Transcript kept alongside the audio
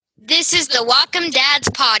This is the Whatcom Dads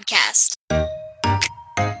podcast.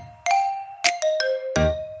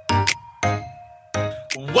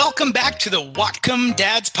 Welcome back to the Whatcom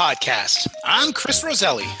Dads podcast. I'm Chris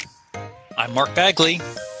Roselli. I'm Mark Bagley.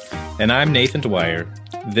 And I'm Nathan Dwyer.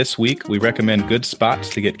 This week, we recommend good spots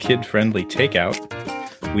to get kid-friendly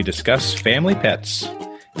takeout. We discuss family pets.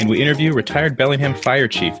 And we interview retired Bellingham Fire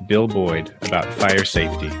Chief Bill Boyd about fire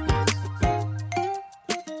safety.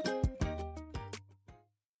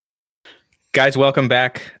 Guys, welcome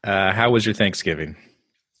back. How was your Thanksgiving?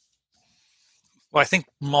 Well, I think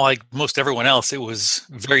like most everyone else, it was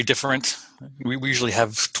very different. We usually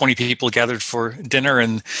have 20 people gathered for dinner,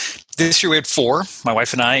 and this year we had 4, my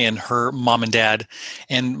wife and I and her mom and dad.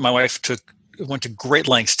 And my wife went to great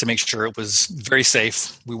lengths to make sure it was very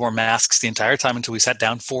safe. We wore masks the entire time until we sat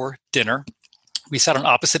down for dinner. We sat on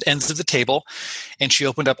opposite ends of the table, and she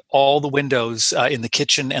opened up all the windows in the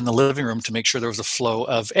kitchen and the living room to make sure there was a flow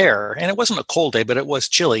of air. And it wasn't a cold day, but it was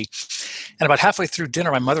chilly. And about halfway through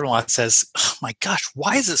dinner, my mother-in-law says, "Oh my gosh,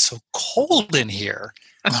 why is it so cold in here?"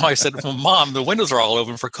 And I said, "Well, Mom, the windows are all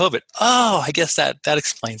open for COVID." "Oh, I guess that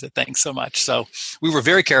explains it. Thanks so much." So we were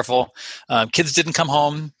very careful. Kids didn't come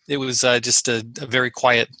home. It was just a very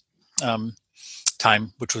quiet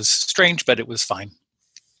time, which was strange, but it was fine.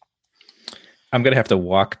 I'm going to have to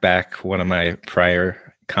walk back one of my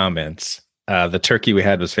prior comments. The turkey we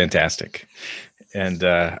had was fantastic. And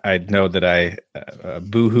I know that I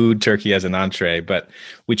boo-hooed turkey as an entree, but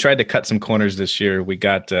we tried to cut some corners this year. We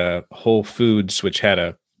got Whole Foods, which had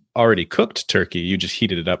a already cooked turkey. You just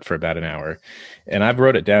heated it up for about an hour. And I've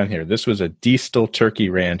wrote it down here. This was a Diestel Turkey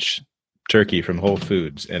Ranch turkey from Whole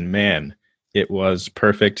Foods. And man, it was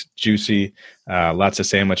perfect, juicy, lots of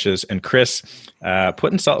sandwiches. And Chris,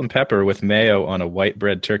 putting salt and pepper with mayo on a white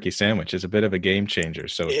bread turkey sandwich is a bit of a game changer.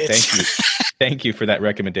 So thank you. Thank you for that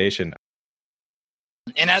recommendation.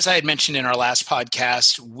 And as I had mentioned in our last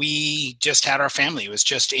podcast, we just had our family. It was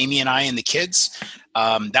just Amy and I and the kids.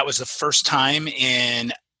 That was the first time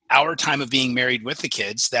in our time of being married with the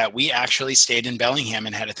kids that we actually stayed in Bellingham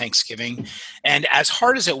and had a Thanksgiving. And as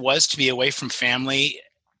hard as it was to be away from family,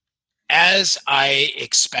 as I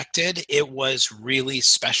expected, it was really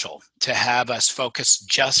special to have us focus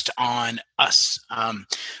just on us.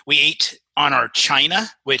 We ate on our china,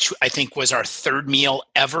 which I think was our 3rd meal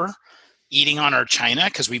ever, eating on our china,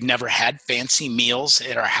 because we've never had fancy meals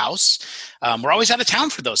at our house. We're always out of town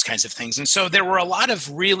for those kinds of things. And so there were a lot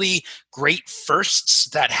of really great firsts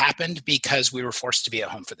that happened because we were forced to be at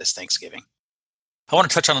home for this Thanksgiving. I want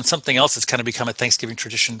to touch on something else that's kind of become a Thanksgiving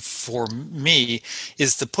tradition for me,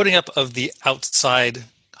 is the putting up of the outside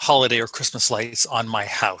holiday or Christmas lights on my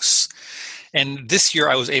house. And this year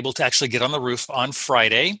I was able to actually get on the roof on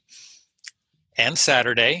Friday and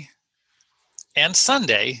Saturday and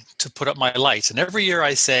Sunday to put up my lights. And every year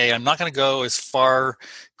I say, I'm not going to go as far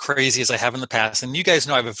crazy as I have in the past. And you guys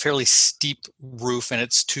know I have a fairly steep roof and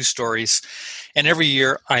it's 2 stories. And every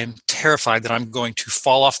year I'm terrified that I'm going to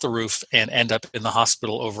fall off the roof and end up in the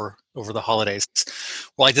hospital over the holidays.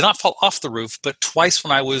 Well, I did not fall off the roof, but twice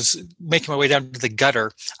when I was making my way down to the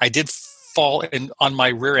gutter, I did fall on my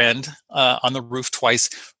rear end on the roof twice,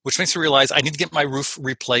 which makes me realize I need to get my roof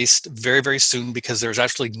replaced very, very soon because there's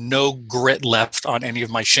actually no grit left on any of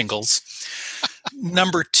my shingles.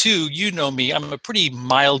 Number 2, you know me, I'm a pretty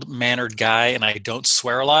mild-mannered guy and I don't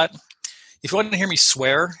swear a lot. If you want to hear me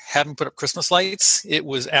swear, having put up Christmas lights, it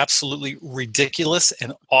was absolutely ridiculous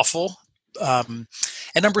and awful. And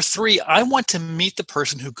number 3, I want to meet the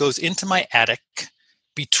person who goes into my attic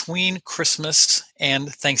between Christmas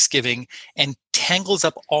and Thanksgiving and tangles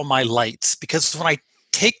up all my lights, because when I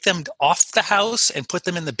take them off the house and put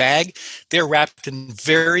them in the bag, they're wrapped in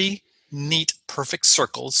very neat, perfect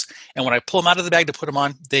circles. And when I pull them out of the bag to put them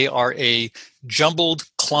on, they are a jumbled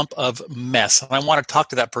clump of mess. And I want to talk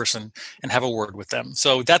to that person and have a word with them.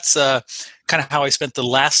 So that's kind of how I spent the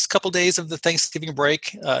last couple days of the Thanksgiving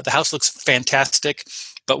break. The house looks fantastic,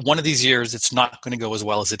 but one of these years, it's not going to go as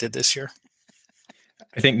well as it did this year.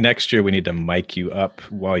 I think next year we need to mic you up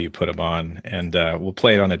while you put them on, and we'll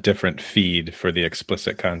play it on a different feed for the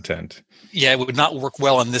explicit content. Yeah, it would not work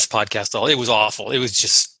well on this podcast at all. It was awful. It was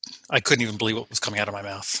just, I couldn't even believe what was coming out of my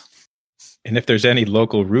mouth. And if there's any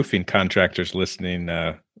local roofing contractors listening,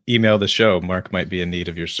 email the show. Mark might be in need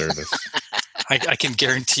of your service. I can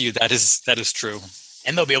guarantee you that is true.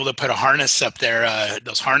 And they'll be able to put a harness up there,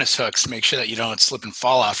 those harness hooks, to make sure that you don't slip and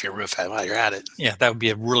fall off your roof while you're at it. Yeah, that would be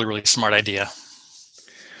a really, really smart idea.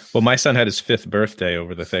 Well, my son had his 5th birthday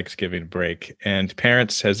over the Thanksgiving break. And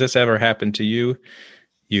parents, has this ever happened to you?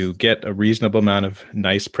 You get a reasonable amount of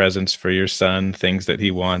nice presents for your son, things that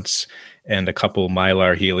he wants, and a couple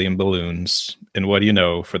Mylar helium balloons. And what do you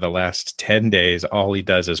know? For the last 10 days, all he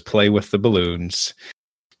does is play with the balloons.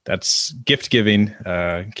 That's gift giving.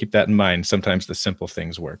 Keep that in mind. Sometimes the simple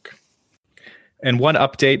things work. And one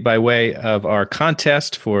update by way of our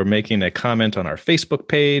contest for making a comment on our Facebook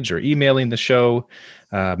page or emailing the show,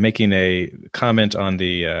 making a comment on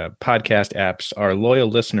the podcast apps. Our loyal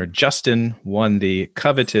listener, Justin, won the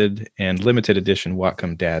coveted and limited edition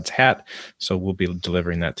Whatcom Dad's hat. So we'll be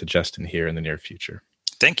delivering that to Justin here in the near future.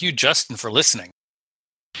 Thank you, Justin, for listening.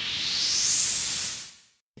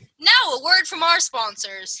 Now a word from our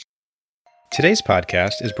sponsors. Today's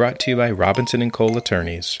podcast is brought to you by Robinson & Cole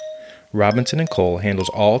Attorneys. Robinson & Cole handles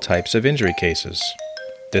all types of injury cases.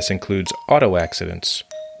 This includes auto accidents,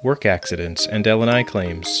 work accidents and L&I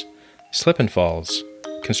claims, slip and falls,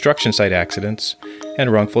 construction site accidents,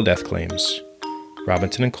 and wrongful death claims.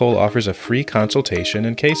 Robinson & Cole offers a free consultation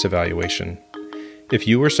and case evaluation. If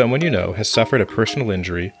you or someone you know has suffered a personal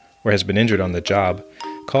injury or has been injured on the job,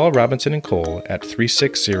 call Robinson & Cole at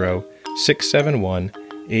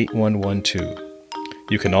 360-671-8112.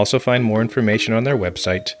 You can also find more information on their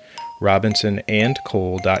website,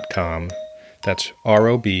 robinsonandcole.com. That's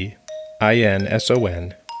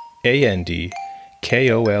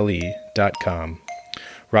ROBINSONANDKOLE.com.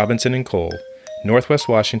 Robinson & Cole, Northwest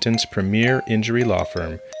Washington's premier injury law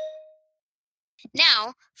firm.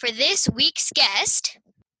 Now, for this week's guest.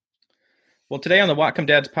 Well, today on the Whatcom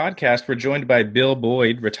Dads podcast, we're joined by Bill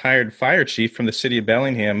Boyd, retired fire chief from the city of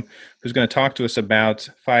Bellingham, who's going to talk to us about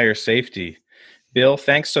fire safety. Bill,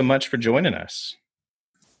 thanks so much for joining us.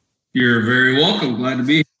 You're very welcome. Glad to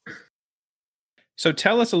be here. So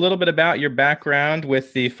tell us a little bit about your background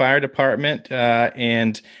with the fire department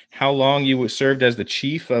and how long you served as the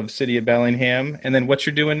chief of City of Bellingham, and then what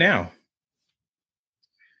you're doing now.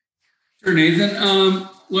 Sure, Nathan.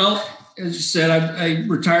 Well, as you said, I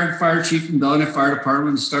retired fire chief from Bellingham Fire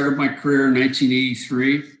Department and started my career in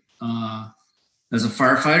 1983 as a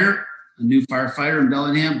firefighter, a new firefighter in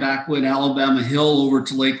Bellingham, back when Alabama Hill over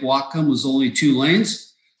to Lake Whatcom was only 2 lanes.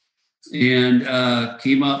 And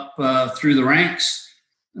came up through the ranks,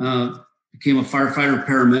 became a firefighter,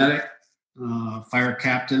 paramedic, fire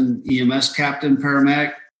captain, EMS captain,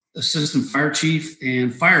 paramedic, assistant fire chief,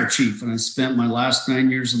 and fire chief. And I spent my last 9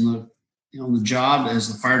 years on the job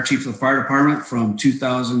as the fire chief of the fire department from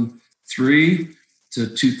 2003 to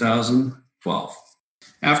 2012.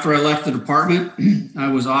 After I left the department,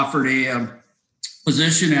 I was offered a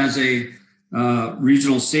position as a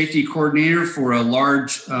regional safety coordinator for a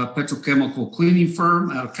large petrochemical cleaning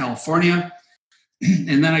firm out of California.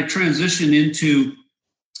 And then I transitioned into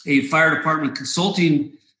a fire department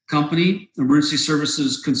consulting company, Emergency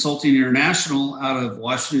Services Consulting International, out of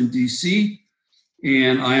Washington, D.C.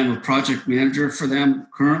 And I am a project manager for them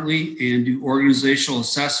currently and do organizational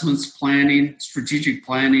assessments, planning, strategic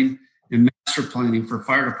planning, and master planning for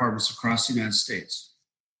fire departments across the United States.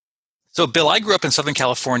 So, Bill, I grew up in Southern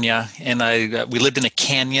California, and we lived in a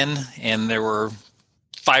canyon, and there were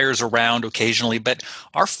fires around occasionally, but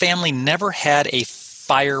our family never had a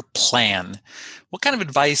fire plan. What kind of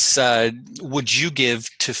advice would you give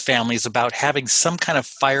to families about having some kind of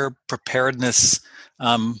fire preparedness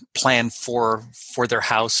plan for their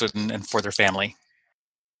house and for their family?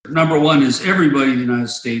 Number one is everybody in the United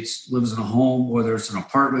States lives in a home, whether it's an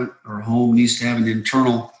apartment or a home, needs to have an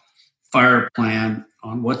internal fire plan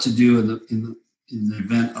on what to do in the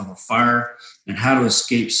event of a fire and how to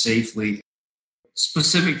escape safely.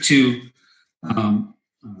 Specific to,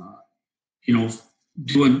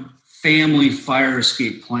 doing family fire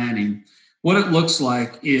escape planning, what it looks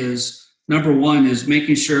like is, number one is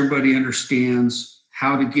making sure everybody understands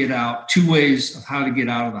how to get out, 2 ways of how to get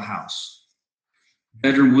out of the house.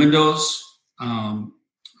 Bedroom windows,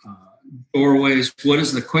 doorways, what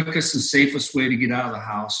is the quickest and safest way to get out of the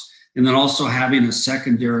house? And then also having a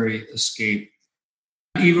secondary escape.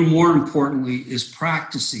 Even more importantly is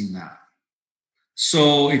practicing that.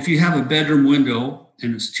 So if you have a bedroom window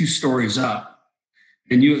and it's 2 stories up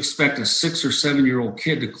and you expect a 6 or 7-year-old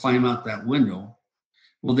kid to climb out that window,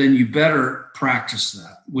 well, then you better practice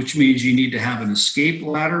that, which means you need to have an escape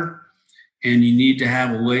ladder and you need to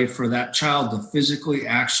have a way for that child to physically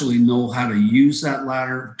actually know how to use that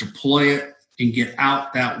ladder, deploy it, and get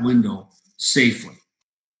out that window safely.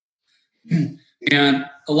 And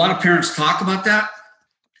a lot of parents talk about that,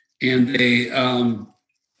 and they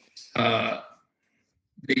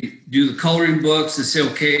do the coloring books. They say,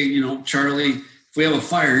 okay, Charlie, if we have a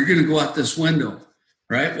fire, you're going to go out this window,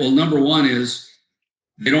 right? Well, number one is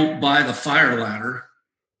they don't buy the fire ladder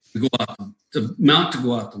to go out, to mount to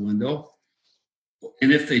go out the window.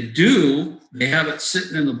 And if they do, they have it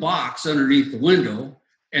sitting in the box underneath the window,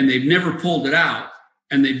 and they've never pulled it out,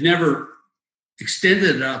 and they've never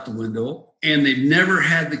extended it out the window, and they've never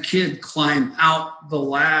had the kid climb out the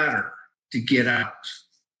ladder to get out.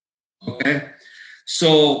 Okay?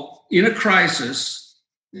 So in a crisis,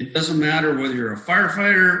 it doesn't matter whether you're a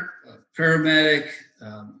firefighter, a paramedic,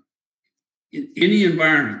 in any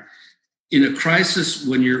environment. In a crisis,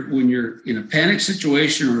 when you're in a panic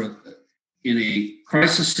situation or in a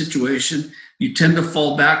crisis situation, you tend to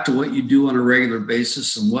fall back to what you do on a regular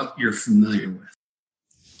basis and what you're familiar with.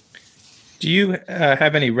 Do you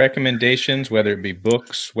have any recommendations, whether it be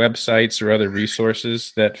books, websites, or other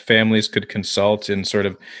resources that families could consult in sort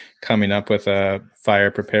of coming up with a fire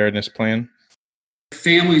preparedness plan?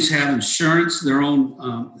 Families have insurance, their own,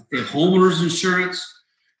 they have homeowners insurance.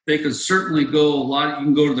 They can certainly go you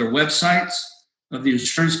can go to their websites of the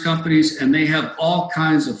insurance companies, and they have all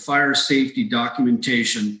kinds of fire safety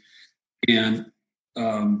documentation and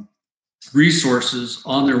resources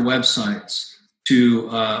on their websites to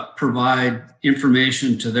provide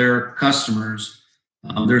information to their customers,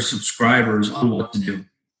 their subscribers, on what to do.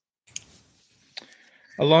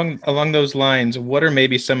 Along those lines, what are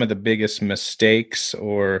maybe some of the biggest mistakes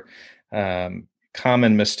or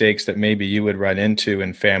common mistakes that maybe you would run into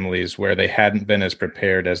in families where they hadn't been as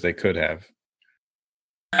prepared as they could have?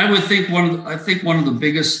 I would think one of the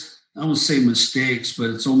biggest, I won't say mistakes, but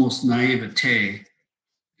it's almost naivete,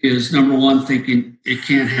 is number one, thinking it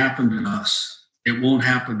can't happen to us. It won't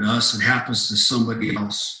happen to us. It happens to somebody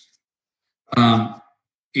else.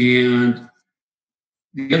 And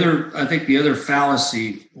the other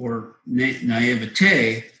fallacy or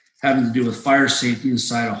naivete having to do with fire safety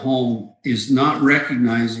inside a home is not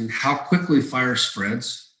recognizing how quickly fire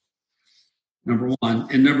spreads, number one,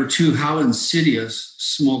 and number two, how insidious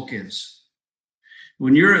smoke is.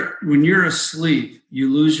 When you're asleep,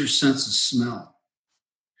 you lose your sense of smell.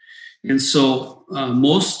 And so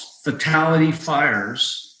most fatality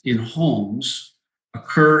fires in homes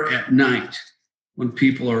occur at night when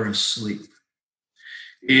people are asleep.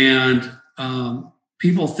 And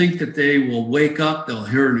people think that they will wake up, they'll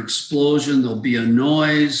hear an explosion, there'll be a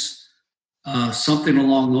noise, something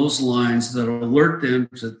along those lines that will alert them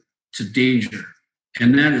to danger.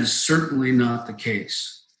 And that is certainly not the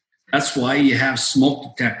case. That's why you have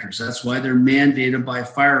smoke detectors. That's why they're mandated by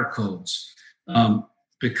fire codes,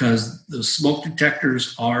 because the smoke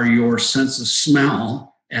detectors are your sense of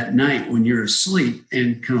smell at night when you're asleep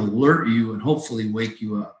and can alert you and hopefully wake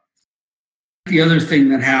you up. The other thing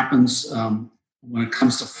that happens when it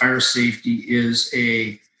comes to fire safety is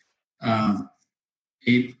a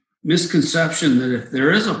misconception that if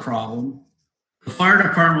there is a problem, the fire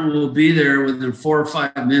department will be there within 4 or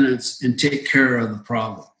 5 minutes and take care of the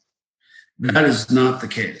problem. That is not the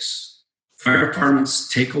case. Fire departments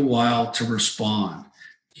take a while to respond.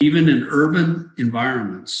 Even in urban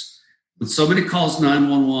environments, when somebody calls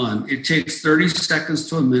 911, it takes 30 seconds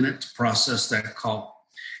to a minute to process that call.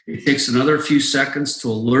 It takes another few seconds to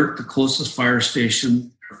alert the closest fire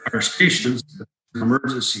stations to an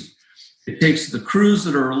emergency. It takes the crews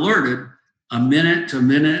that are alerted a minute to a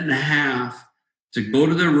minute and a half to go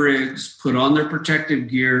to their rigs, put on their protective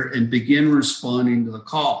gear, and begin responding to the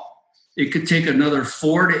call. It could take another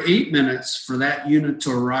 4 to 8 minutes for that unit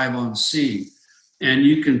to arrive on scene. And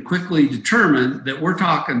you can quickly determine that we're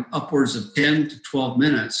talking upwards of 10 to 12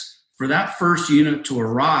 minutes for that first unit to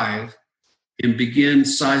arrive and begin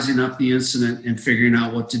sizing up the incident and figuring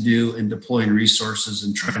out what to do and deploying resources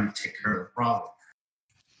and trying to take care of the problem.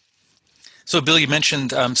 So, Bill, you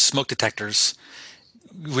mentioned smoke detectors.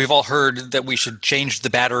 We've all heard that we should change the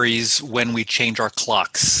batteries when we change our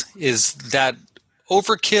clocks. Is that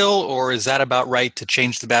overkill, or is that about right to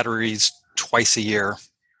change the batteries twice a year?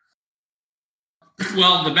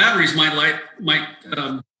 Well, the batteries might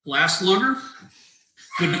last longer,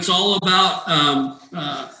 but it's all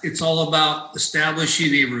about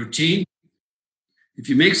establishing a routine. If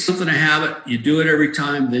you make something a habit, you do it every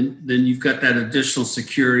time, then you've got that additional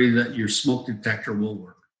security that your smoke detector will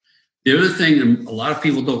work. The other thing that a lot of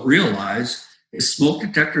people don't realize is smoke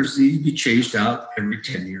detectors need to be changed out every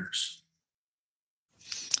 10 years.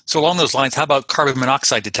 So along those lines, how about carbon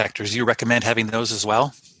monoxide detectors? Do you recommend having those as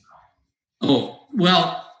well? Oh,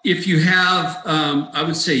 well, if you have, I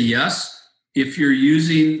would say yes. If you're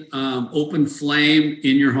using open flame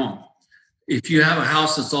in your home. If you have a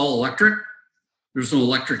house that's all electric, there's no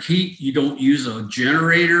electric heat, you don't use a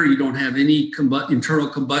generator, you don't have any internal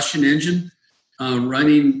combustion engine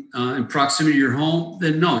running in proximity to your home,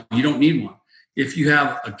 then no, you don't need one. If you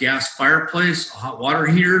have a gas fireplace, a hot water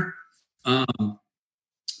heater,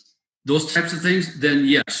 those types of things, then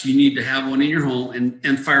yes, you need to have one in your home,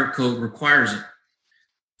 and fire code requires it.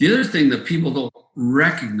 The other thing that people don't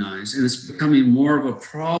recognize, and it's becoming more of a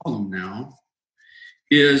problem now,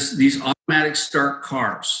 is these automatic start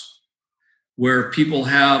cars, where people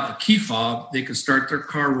have a key fob, they can start their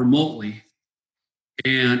car remotely.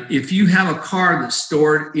 And if you have a car that's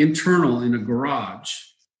stored internal in a garage,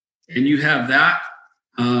 and you have that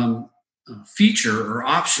feature or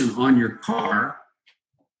option on your car,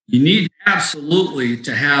 you need absolutely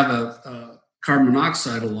to have a carbon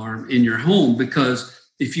monoxide alarm in your home, because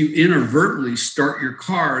if you inadvertently start your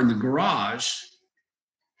car in the garage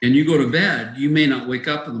and you go to bed, you may not wake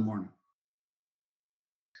up in the morning.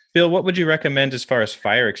 Bill, what would you recommend as far as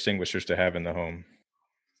fire extinguishers to have in the home?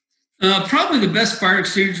 Probably the best fire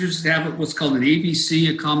extinguishers to have what's called an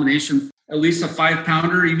ABC, a combination, at least a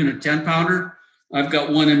 5-pounder, even a 10-pounder. I've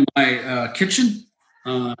got one in my kitchen,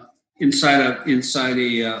 inside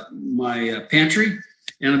my pantry,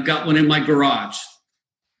 and I've got one in my garage.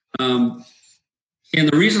 And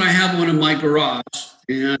the reason I have one in my garage,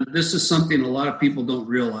 and this is something a lot of people don't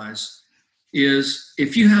realize, is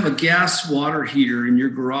if you have a gas water heater in your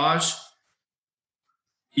garage,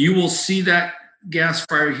 you will see that gas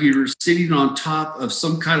fire heater sitting on top of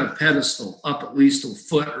some kind of pedestal up at least a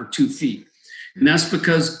foot or 2 feet. And that's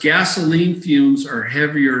because gasoline fumes are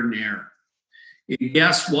heavier than air. And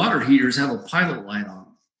gas water heaters have a pilot light on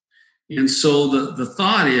them. And so the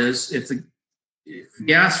thought is, if the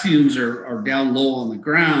gas fumes are down low on the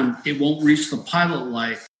ground, it won't reach the pilot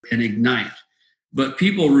light and ignite. But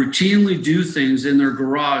people routinely do things in their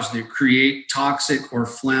garage that create toxic or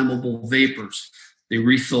flammable vapors. They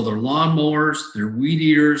refill their lawnmowers, their weed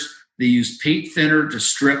eaters. They use paint thinner to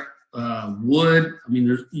strip wood. I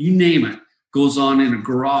mean, you name it, goes on in a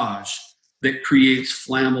garage that creates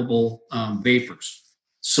flammable vapors.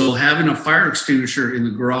 So having a fire extinguisher in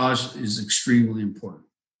the garage is extremely important.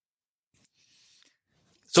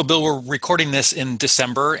 So, Bill, we're recording this in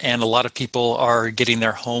December, and a lot of people are getting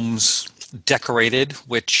their homes decorated,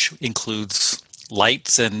 which includes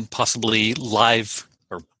lights and possibly live,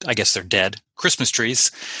 or I guess they're dead, Christmas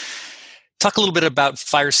trees. Talk a little bit about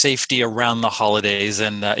fire safety around the holidays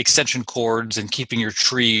and extension cords and keeping your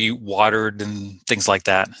tree watered and things like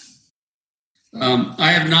that.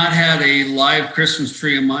 I have not had a live Christmas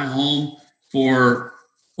tree in my home for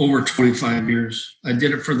over 25 years. I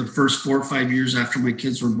did it for the first 4 or 5 years after my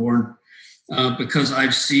kids were born, because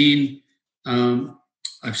I've seen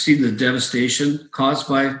the devastation caused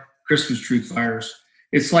by Christmas tree fires.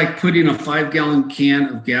 It's like putting a 5-gallon can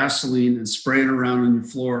of gasoline and spraying it around on your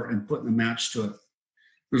floor and putting a match to it.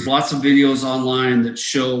 There's lots of videos online that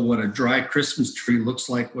show what a dry Christmas tree looks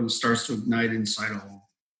like when it starts to ignite inside a home.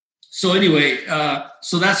 So anyway,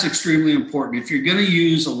 so that's extremely important. If you're going to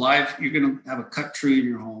use you're going to have a cut tree in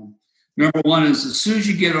your home. Number one is, as soon as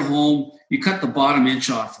you get a home, you cut the bottom inch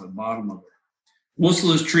off the bottom of it. Most of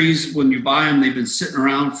those trees, when you buy them, they've been sitting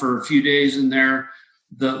around for a few days in there.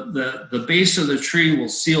 The base of the tree will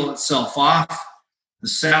seal itself off. The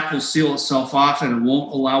sap will seal itself off, and it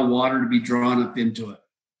won't allow water to be drawn up into it.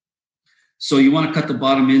 So you want to cut the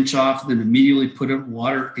bottom inch off, then immediately put it in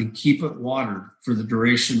water and keep it watered for the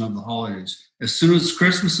duration of the holidays. As soon as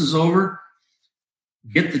Christmas is over,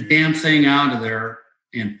 get the damn thing out of there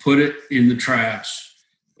and put it in the trash.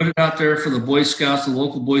 Put it out there for the Boy Scouts, the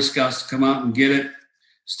local Boy Scouts, to come out and get it.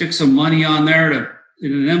 Stick some money on there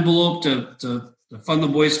in an envelope to fund the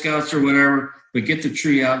Boy Scouts or whatever, but get the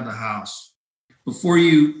tree out of the house. Before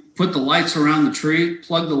you put the lights around the tree,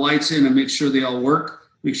 plug the lights in and make sure they all work.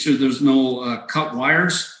 Make sure there's no cut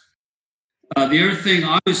wires. The other thing,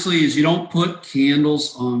 obviously, is you don't put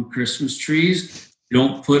candles on Christmas trees. You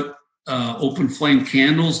don't put open flame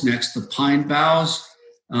candles next to pine boughs.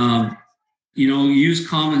 Use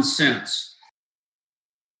common sense.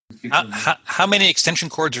 How many extension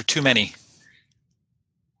cords are too many?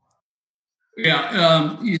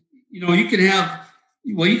 Yeah, you can have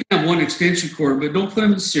one extension cord, but don't put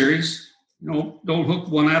them in series. Don't hook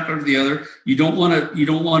one after the other. You don't want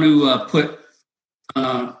to put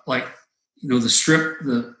the strip,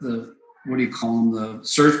 the what do you call them? The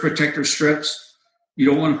surge protector strips. You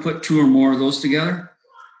don't want to put 2 or more of those together.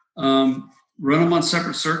 Run them on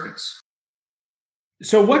separate circuits.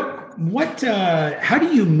 So how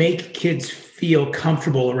do you make kids feel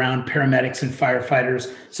comfortable around paramedics and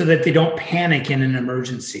firefighters so that they don't panic in an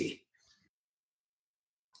emergency?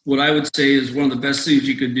 What I would say is one of the best things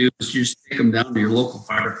you could do is just take them down to your local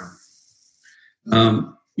fire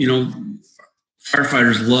department.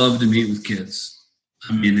 Firefighters love to meet with kids.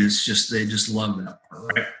 I mean, they just love that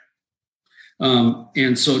part, right?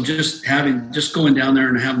 And so just going down there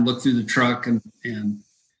and have them look through the truck and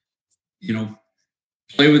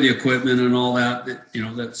play with the equipment and all that,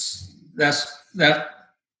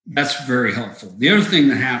 that's very helpful. The other thing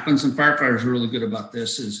that happens, and firefighters are really good about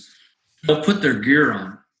this, is they'll put their gear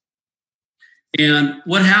on. And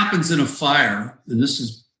what happens in a fire, and this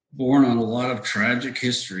is born on a lot of tragic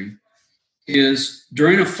history, is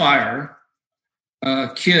during a fire,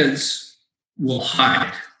 kids will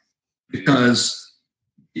hide because,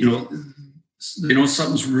 they know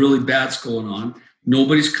something's really bad's going on.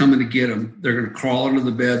 Nobody's coming to get them. They're going to crawl under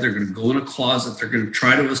the bed. They're going to go in a closet. They're going to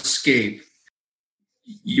try to escape.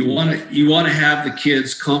 You want to have the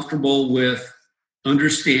kids comfortable with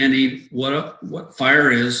understanding what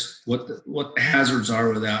fire is, what the hazards are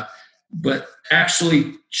with that, but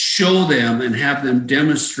actually show them and have them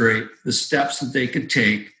demonstrate the steps that they could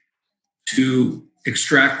take to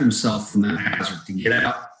extract themselves from that hazard, to get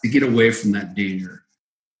out, to get away from that danger.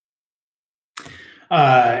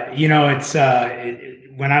 When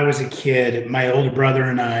I was a kid, my older brother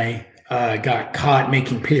and I got caught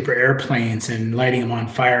making paper airplanes and lighting them on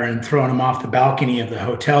fire and throwing them off the balcony of the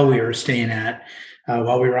hotel we were staying at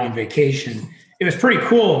while we were on vacation. It was pretty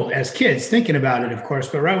cool as kids thinking about it, of course.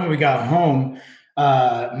 But right when we got home,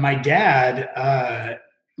 my dad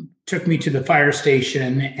took me to the fire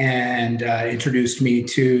station and introduced me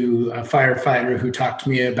to a firefighter who talked to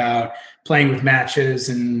me about playing with matches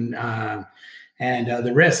and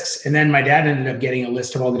the risks. And then my dad ended up getting a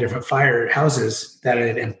list of all the different fire houses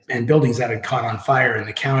and buildings that had caught on fire in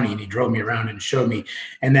the county. And he drove me around and showed me.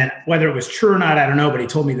 And then whether it was true or not, I don't know, but he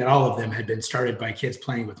told me that all of them had been started by kids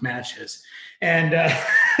playing with matches. And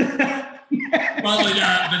probably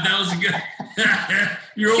not, but that was a good.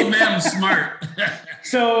 Your old man was smart.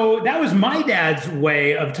 So that was my dad's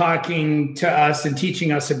way of talking to us and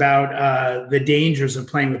teaching us about the dangers of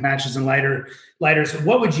playing with matches and lighters.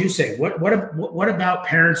 What would you say? What about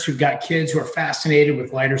parents who've got kids who are fascinated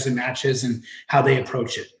with lighters and matches and how they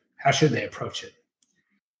approach it? How should they approach it?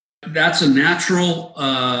 That's a natural.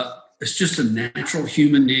 It's just a natural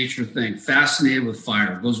human nature thing. Fascinated with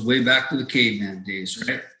fire. It goes way back to the caveman days,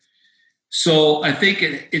 right? So I think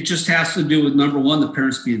it just has to do with, number one, the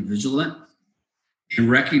parents being vigilant and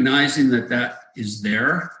recognizing that is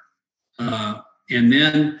there. And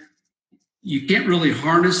then you can't really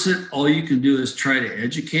harness it. All you can do is try to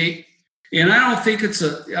educate. And I don't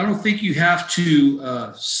think you have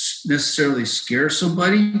to necessarily scare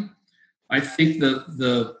somebody. I think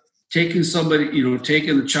the taking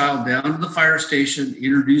the child down to the fire station,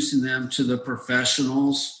 introducing them to the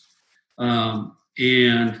professionals,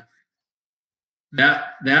 and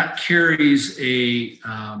that carries a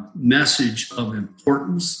message of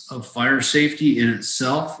importance of fire safety in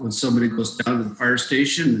itself. When somebody goes down to the fire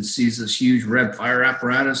station and sees this huge red fire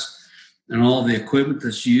apparatus and all the equipment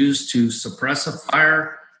that's used to suppress a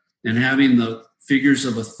fire, and having the figures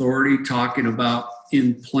of authority talking about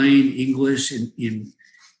in plain English,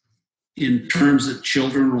 in terms that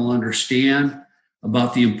children will understand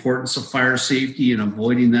about the importance of fire safety and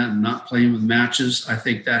avoiding that and not playing with matches, I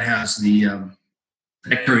think that has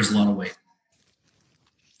that carries a lot of weight.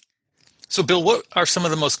 So, Bill, what are some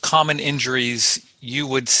of the most common injuries you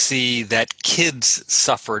would see that kids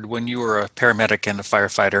suffered when you were a paramedic and a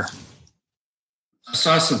firefighter? I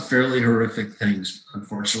saw some fairly horrific things,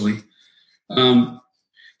 unfortunately.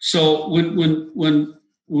 So when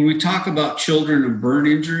we talk about children and burn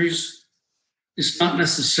injuries, it's not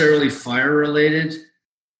necessarily fire related.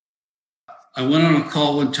 I went on a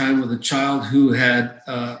call one time with a child who had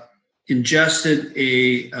ingested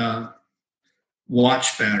a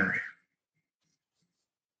watch battery.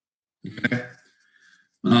 Okay,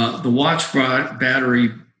 the watch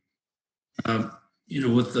battery,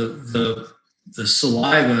 with the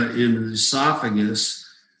saliva in the esophagus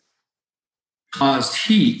caused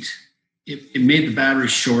heat. It made the battery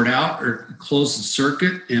short out or close the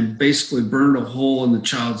circuit and basically burned a hole in the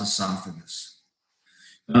child's esophagus.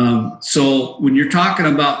 So when you're talking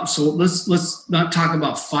about, so let's not talk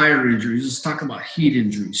about fire injuries. Let's talk about heat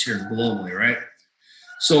injuries here globally, right?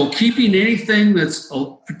 So keeping anything that's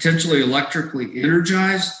potentially electrically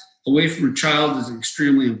energized away from a child is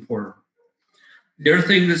extremely important. The other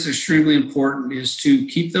thing that's extremely important is to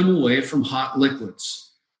keep them away from hot liquids.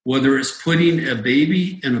 Whether it's putting a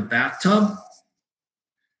baby in a bathtub,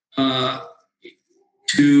 to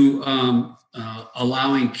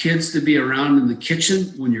allowing kids to be around in the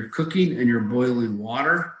kitchen when you're cooking and you're boiling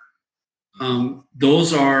water.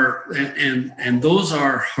 Those are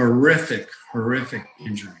horrific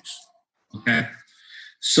injuries. Okay.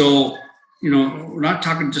 So, we're not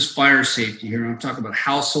talking just fire safety here. I'm talking about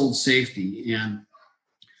household safety. And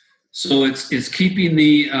so it's keeping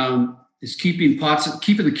keeping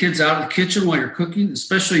the kids out of the kitchen while you're cooking,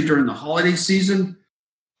 especially during the holiday season.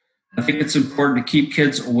 I think it's important to keep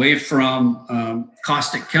kids away from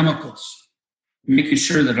caustic chemicals. making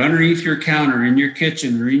sure that underneath your counter, in your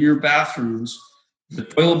kitchen or in your bathrooms, the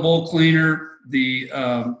toilet bowl cleaner, the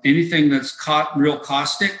anything that's caught real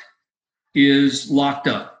caustic is locked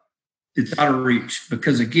up. It's out of reach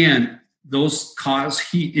because, again, those cause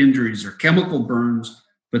heat injuries or chemical burns,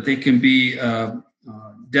 but they can be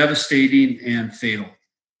devastating and fatal.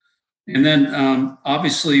 And then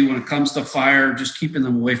obviously when it comes to fire, just keeping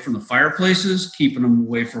them away from the fireplaces, keeping them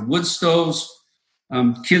away from wood stoves.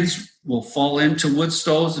 Kids will fall into wood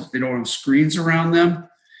stoves if they don't have screens around them.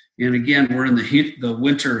 And again, we're in the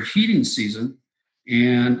winter heating season,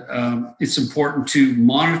 and it's important to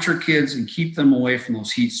monitor kids and keep them away from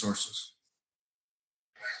those heat sources.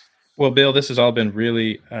 Well, Bill, this has all been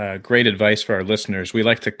really great advice for our listeners. We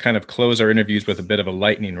like to kind of close our interviews with a bit of a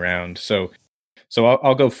lightning round. So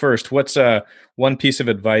I'll go first. What's one piece of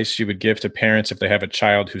advice you would give to parents if they have a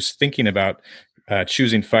child who's thinking about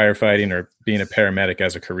choosing firefighting or being a paramedic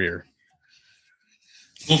as a career?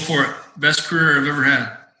 Go for it. Best career I've ever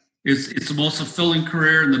had. It's the most fulfilling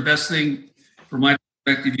career and the best thing, from my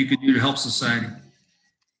perspective, you could do to help society.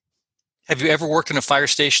 Have you ever worked in a fire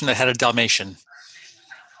station that had a Dalmatian?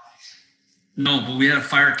 No, but we had a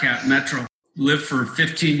fire cat, Metro. Lived for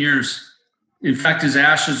 15 years. In fact, his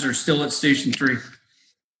ashes are still at Station 3.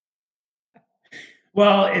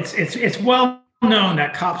 Well, it's well known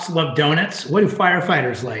that cops love donuts. What do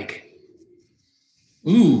firefighters like?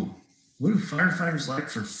 Ooh, what do firefighters like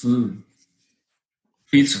for food?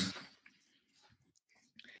 Pizza.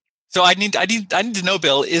 So I need to know,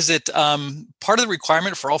 Bill, is it part of the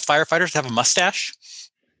requirement for all firefighters to have a mustache?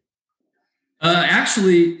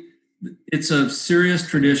 Actually, it's a serious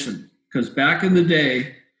tradition because back in the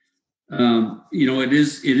day,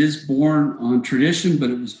 it is born on tradition, but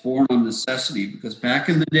it was born on necessity because back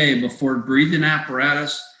in the day, before breathing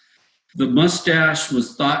apparatus, the mustache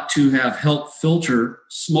was thought to have helped filter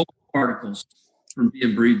smoke particles from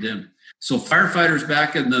being breathed in. So firefighters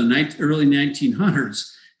back in the early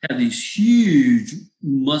 1900s had these huge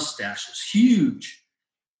mustaches, huge.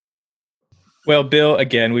 Well, Bill,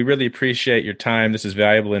 again, we really appreciate your time. This is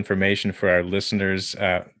valuable information for our listeners.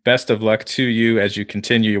 Best of luck to you as you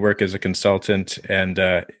continue your work as a consultant, and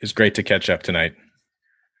it's great to catch up tonight.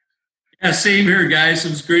 Yeah, same here, guys. It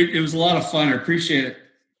was great. It was a lot of fun. I appreciate it.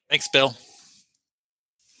 Thanks, Bill.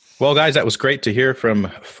 Well, guys, that was great to hear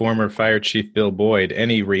from former Fire Chief Bill Boyd.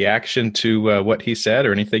 Any reaction to what he said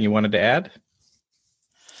or anything you wanted to add?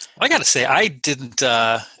 I got to say, I didn't,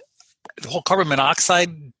 the whole carbon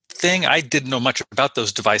monoxide thing, I didn't know much about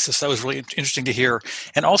those devices. So that was really interesting to hear.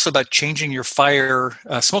 And also about changing your fire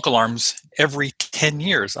smoke alarms every 10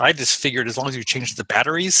 years. I just figured as long as you changed the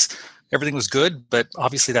batteries, everything was good. But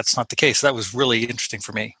obviously that's not the case. So that was really interesting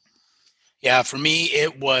for me. Yeah, for me,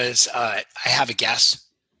 it was, I have a gas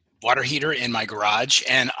water heater in my garage,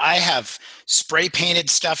 and I have spray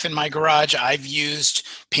painted stuff in my garage. I've used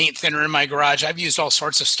paint thinner in my garage. I've used all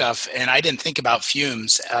sorts of stuff, and I didn't think about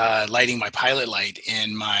fumes lighting my pilot light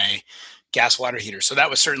in my gas water heater. So that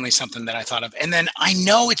was certainly something that I thought of. And then I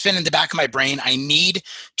know it's been in the back of my brain. I need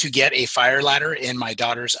to get a fire ladder in my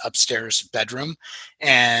daughter's upstairs bedroom.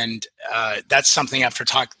 And that's something after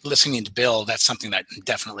listening to Bill, that's something that I'm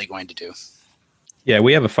definitely going to do. Yeah,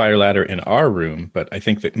 we have a fire ladder in our room, but I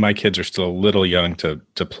think that my kids are still a little young to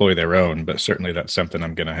deploy their own, but certainly that's something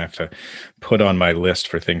I'm going to have to put on my list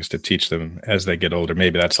for things to teach them as they get older.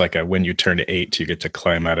 Maybe that's like when you turn 8, you get to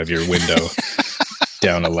climb out of your window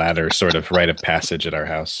down a ladder, sort of rite of passage at our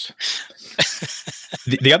house.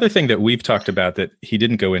 The other thing that we've talked about that he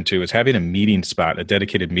didn't go into is having a meeting spot, a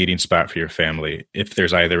dedicated meeting spot for your family if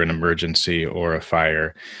there's either an emergency or a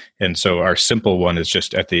fire. And so our simple one is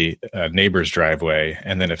just at the neighbor's driveway.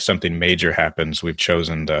 And then if something major happens, we've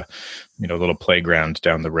chosen the little playground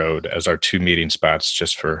down the road as our 2 meeting spots,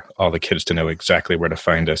 just for all the kids to know exactly where to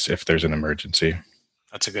find us if there's an emergency.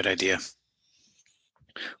 That's a good idea.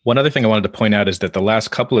 One other thing I wanted to point out is that the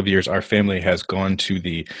last couple of years, our family has gone to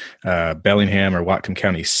the Bellingham or Whatcom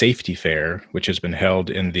County Safety Fair, which has been held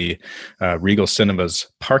in the Regal Cinemas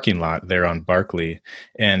parking lot there on Barkley.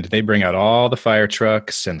 And they bring out all the fire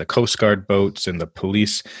trucks and the Coast Guard boats and the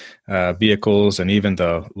police vehicles and even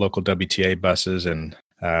the local WTA buses. And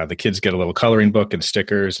the kids get a little coloring book and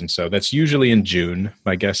stickers. And so that's usually in June.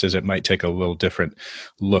 My guess is it might take a little different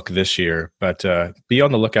look this year, but be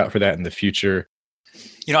on the lookout for that in the future.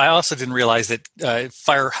 I also didn't realize that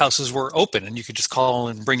firehouses were open and you could just call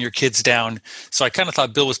and bring your kids down. So I kind of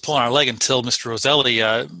thought Bill was pulling our leg until Mr. Roselli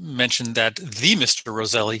mentioned that the Mr.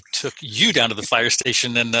 Roselli took you down to the fire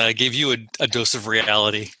station and gave you a dose of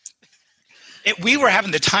reality. We were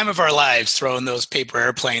having the time of our lives throwing those paper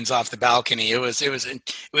airplanes off the balcony. It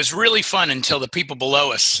was really fun until the people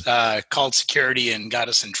below us called security and got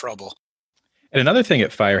us in trouble. And another thing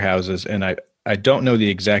at firehouses, and I don't know the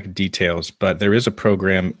exact details, but there is a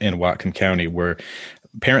program in Whatcom County where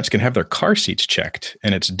parents can have their car seats checked,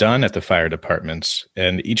 and it's done at the fire departments.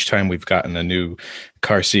 And each time we've gotten a new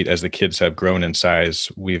car seat as the kids have grown in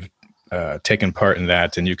size, we've taken part in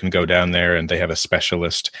that, and you can go down there and they have a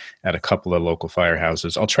specialist at a couple of local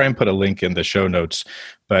firehouses. I'll try and put a link in the show notes,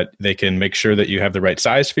 but they can make sure that you have the right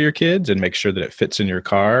size for your kids and make sure that it fits in your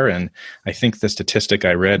car. And I think the statistic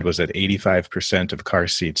I read was that 85% of car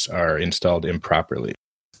seats are installed improperly.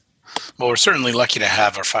 Well, we're certainly lucky to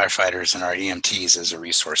have our firefighters and our EMTs as a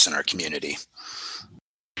resource in our community.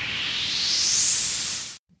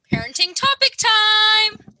 Parenting topic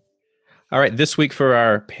time! All right, this week for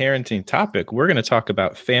our parenting topic, we're going to talk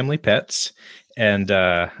about family pets. And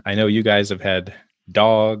I know you guys have had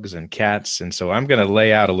dogs and cats, and so I'm going to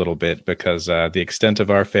lay out a little bit because the extent of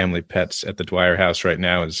our family pets at the Dwyer house right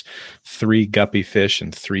now is 3 guppy fish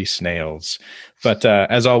and 3 snails. But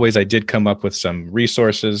as always, I did come up with some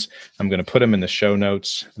resources. I'm going to put them in the show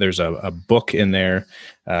notes. There's a book in there,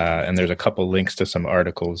 and there's a couple links to some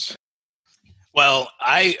articles. Well,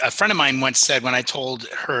 a friend of mine once said when I told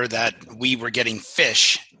her that we were getting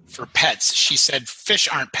fish for pets, she said, fish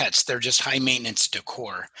aren't pets. They're just high maintenance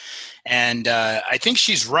decor. And I think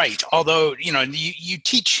she's right. Although, you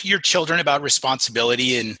teach your children about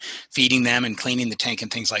responsibility and feeding them and cleaning the tank and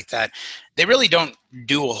things like that. They really don't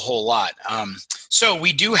do a whole lot. So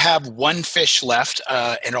we do have 1 fish left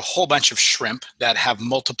and a whole bunch of shrimp that have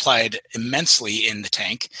multiplied immensely in the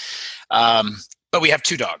tank. But we have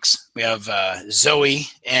 2 dogs. We have Zoe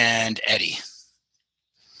and Eddie.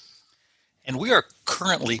 And we are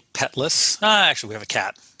currently petless. Actually, we have a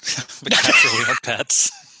cat. But cats really aren't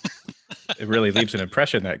pets. It really leaves an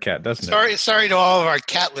impression, that cat, doesn't it? Sorry to all of our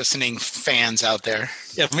cat listening fans out there.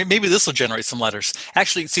 Yeah, maybe this will generate some letters.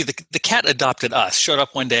 Actually, see, the cat adopted us. Showed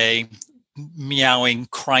up one day, meowing,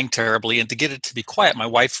 crying terribly. And to get it to be quiet, my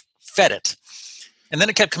wife fed it. And then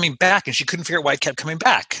it kept coming back, and she couldn't figure out why it kept coming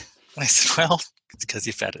back. And I said, well, it's because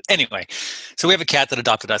you fed it. Anyway, so we have a cat that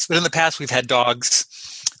adopted us. But in the past, we've had dogs.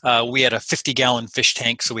 We had a 50-gallon fish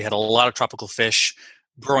tank, so we had a lot of tropical fish.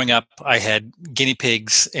 Growing up, I had guinea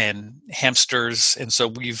pigs and hamsters, and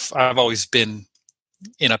so I've always been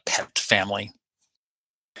in a pet family.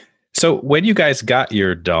 So when you guys got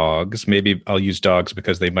your dogs, maybe I'll use dogs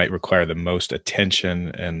because they might require the most attention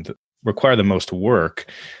and require the most work.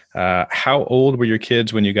 How old were your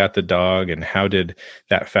kids when you got the dog, and how did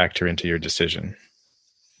that factor into your decision?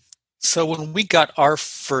 So when we got our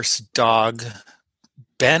first dog,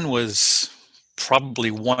 Ben was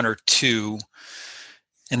probably 1 or 2.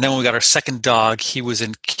 And then when we got our second dog, he was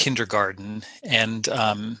in kindergarten. And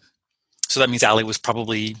so that means Allie was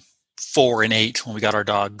probably 4 and 8 when we got our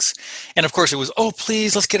dogs. And of course it was, oh,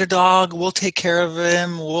 please, let's get a dog. We'll take care of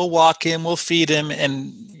him. We'll walk him. We'll feed him.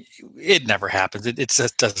 And it never happens. It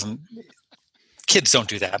just doesn't. Kids don't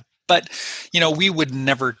do that. But, we would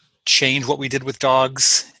never change what we did with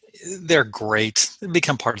dogs. They're great. They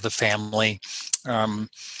become part of the family. They're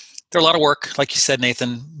a lot of work, like you said,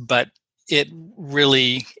 Nathan, but it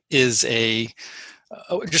really is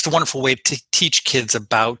just a wonderful way to teach kids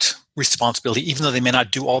about responsibility. Even though they may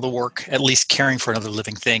not do all the work, at least caring for another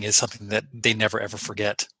living thing is something that they never, ever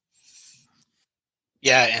forget.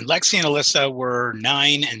 Yeah, and Lexi and Alyssa were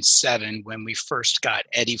 9 and 7 when we first got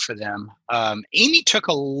Eddie for them. Amy took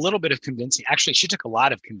a little bit of convincing. Actually, she took a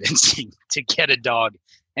lot of convincing to get a dog.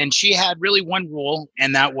 And she had really one rule,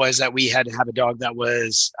 and that was that we had to have a dog that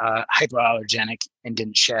was hypoallergenic and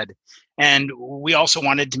didn't shed. And we also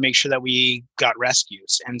wanted to make sure that we got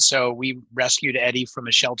rescues. And so we rescued Eddie from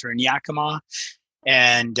a shelter in Yakima,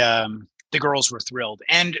 and the girls were thrilled.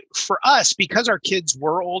 And for us, because our kids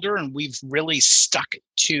were older and we've really stuck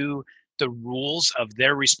to the rules of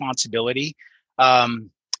their responsibility,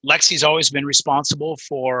 Lexi's always been responsible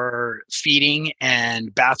for feeding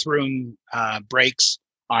and bathroom breaks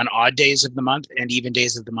on odd days of the month and even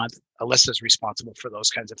days of the month. Alyssa's responsible for those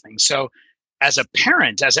kinds of things. So as a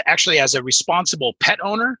parent, as a responsible pet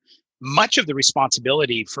owner, much of the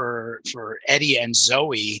responsibility for Eddie and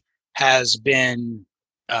Zoe has been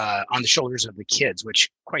on the shoulders of the kids, which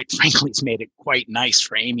quite frankly has made it quite nice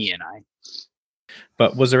for Amy and I.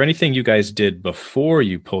 But was there anything you guys did before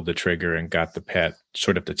you pulled the trigger and got the pet,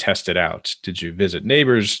 sort of to test it out? Did you visit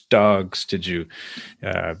neighbors' dogs? Did you,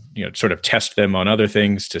 sort of test them on other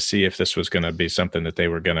things to see if this was going to be something that they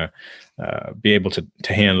were going to be able to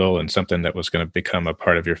handle and something that was going to become a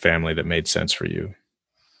part of your family that made sense for you?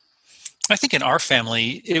 I think in our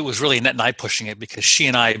family, it was really Annette and I pushing it because she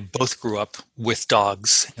and I both grew up with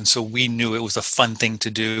dogs. And so we knew it was a fun thing to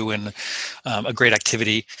do and a great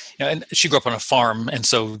activity. And she grew up on a farm. And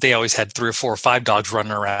so they always had 3 or 4 or 5 dogs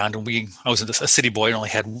running around. And I was a city boy and only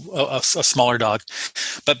had a smaller dog.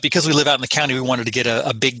 But because we live out in the county, we wanted to get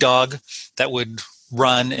a big dog that would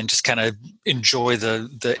run and just kind of enjoy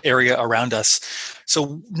the area around us.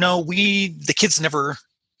 So no, the kids never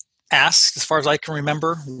asked, as far as I can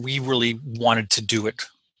remember. We really wanted to do it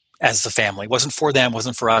as the family. It wasn't for them,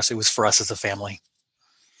 wasn't for us. It was for us as a family.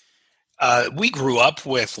 We grew up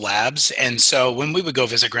with labs, and so when we would go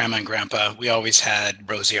visit Grandma and Grandpa, we always had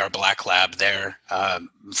Rosie, our black lab, there.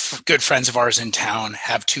 Good friends of ours in town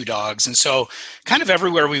have 2 dogs, and so kind of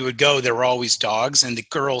everywhere we would go, there were always dogs, and the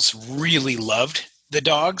girls really loved the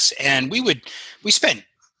dogs. And we spent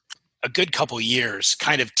a good couple years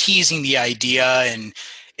kind of teasing the idea and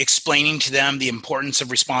explaining to them the importance of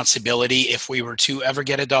responsibility. If we were to ever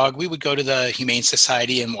get a dog, we would go to the Humane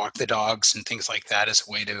Society and walk the dogs and things like that as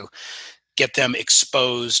a way to get them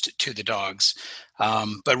exposed to the dogs.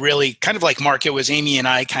 But really, kind of like Mark, it was Amy and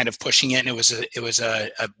I kind of pushing it, and it was a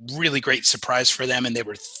really great surprise for them, and they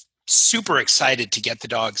were super excited to get the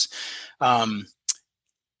dogs.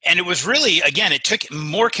 And it was really, again, it took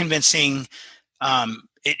more convincing.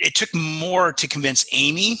 It took more to convince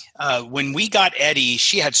Amy. When we got Eddie,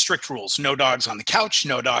 she had strict rules. No dogs on the couch,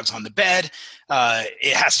 no dogs on the bed.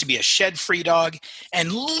 It has to be a shed-free dog.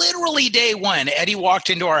 And literally day one, Eddie walked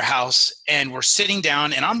into our house and we're sitting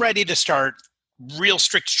down and I'm ready to start real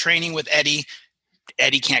strict training with Eddie.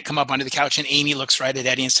 Eddie can't come up onto the couch, and Amy looks right at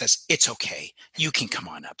Eddie and says, "It's okay. You can come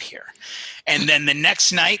on up here." And then the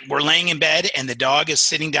next night we're laying in bed and the dog is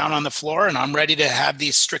sitting down on the floor and I'm ready to have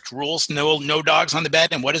these strict rules. No dogs on the bed.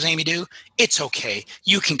 And what does Amy do? "It's okay.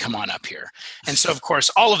 You can come on up here." And so, of course,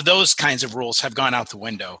 all of those kinds of rules have gone out the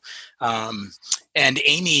window. And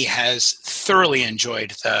Amy has thoroughly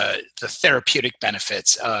enjoyed the therapeutic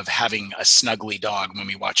benefits of having a snuggly dog when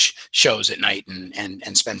we watch shows at night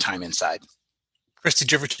and spend time inside. Chris,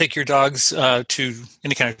 did you ever take your dogs to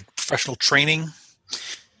any kind of professional training?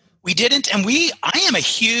 We didn't, and I am a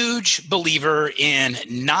huge believer in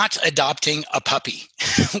not adopting a puppy.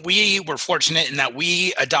 We were fortunate in that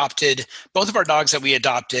we adopted, both of our dogs that we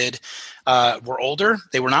adopted were older.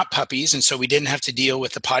 They were not puppies, and so we didn't have to deal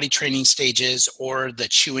with the potty training stages or the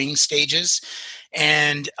chewing stages.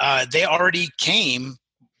 And they already came,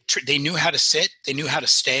 they knew how to sit, they knew how to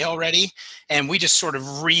stay already, and we just sort of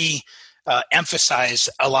emphasize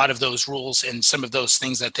a lot of those rules and some of those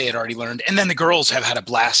things that they had already learned. And then the girls have had a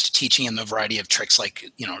blast teaching them the variety of tricks like,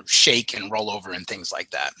 shake and roll over and things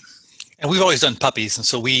like that. And we've always done puppies. And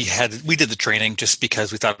so we did the training just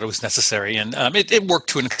because we thought it was necessary. And it worked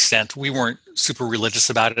to an extent. We weren't super religious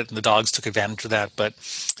about it, and the dogs took advantage of that. But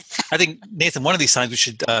I think, Nathan, one of these times we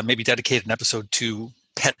should maybe dedicate an episode to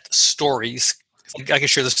pet stories. I can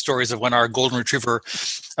share the stories of when our golden retriever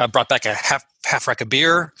brought back a half rack of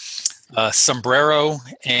beer, a sombrero,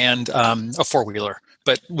 and a four-wheeler.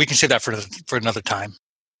 But we can save that for another time.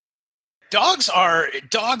 Dogs are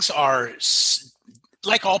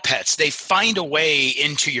like all pets. They find a way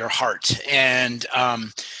into your heart. And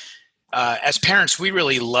as parents, we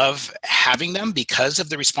really love having them because of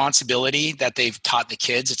the responsibility that they've taught the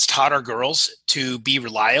kids. It's taught our girls to be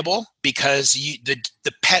reliable because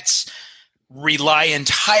the pets rely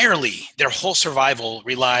entirely, their whole survival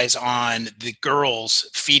relies on the girls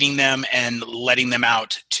feeding them and letting them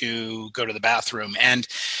out to go to the bathroom. And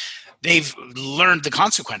they've learned the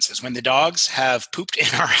consequences when the dogs have pooped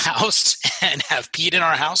in our house and have peed in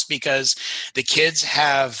our house because the kids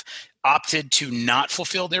have opted to not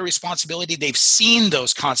fulfill their responsibility. They've seen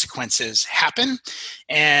those consequences happen.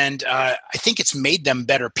 And I think it's made them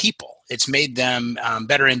better people. It's made them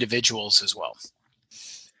better individuals as well.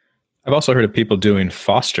 I've also heard of people doing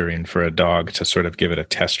fostering for a dog to sort of give it a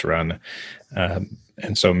test run.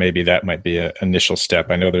 And so maybe that might be an initial step.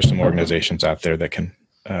 I know there's some organizations out there that can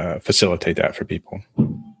facilitate that for people.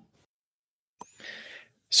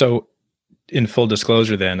 So in full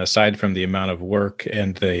disclosure then, aside from the amount of work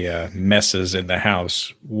and the messes in the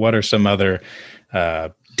house, what are some other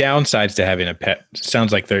downsides to having a pet?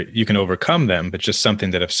 Sounds like you can overcome them, but just something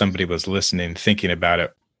that if somebody was listening, thinking about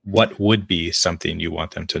it, what would be something you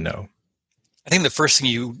want them to know? I think the first thing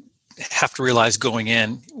you have to realize going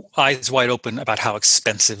in, eyes wide open about how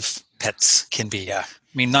expensive pets can be. Yeah.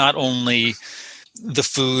 I mean, not only the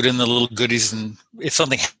food and the little goodies, and if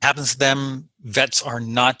something happens to them, vets are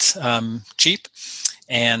not cheap,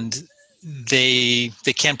 and they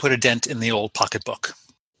can put a dent in the old pocketbook.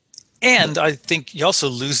 And I think you also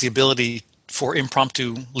lose the ability for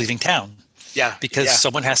impromptu leaving town. Yeah. because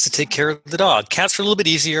someone has to take care of the dog. Cats are a little bit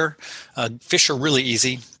easier. Fish are really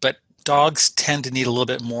easy, but dogs tend to need a little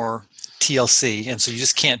bit more TLC. And so you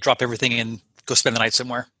just can't drop everything and go spend the night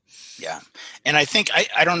somewhere. Yeah. And I think,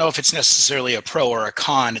 I don't know if it's necessarily a pro or a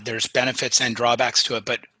con. There's benefits and drawbacks to it,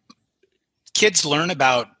 but kids learn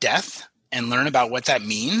about death and learn about what that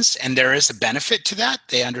means. And there is a benefit to that.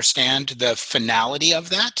 They understand the finality of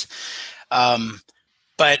that.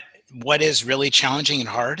 But what is really challenging and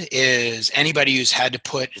hard is anybody who's had to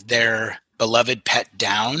put their beloved pet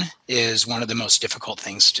down is one of the most difficult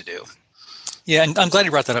things to do. Yeah, and I'm glad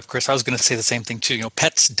you brought that up, Chris. I was going to say the same thing too.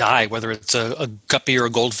 Pets die, whether it's a guppy or a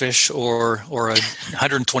goldfish or a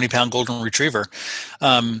 120-pound golden retriever.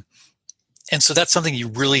 And so that's something you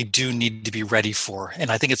really do need to be ready for.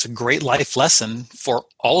 And I think it's a great life lesson for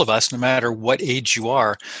all of us, no matter what age you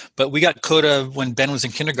are. But we got Coda when Ben was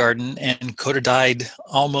in kindergarten, and Coda died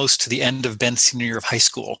almost to the end of Ben's senior year of high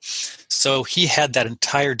school. So he had that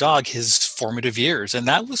entire dog his formative years. And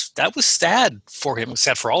that was sad for him. It was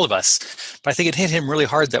sad for all of us. But I think it hit him really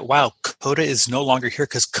hard that, wow, Coda is no longer here,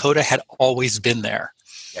 because Coda had always been there.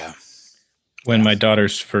 Yeah. When my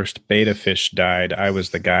daughter's first beta fish died, I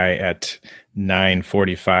was the guy at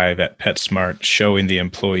 9:45 at PetSmart showing the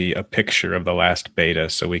employee a picture of the last beta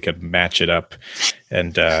so we could match it up.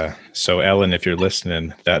 And so, Ellen, if you're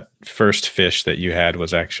listening, that first fish that you had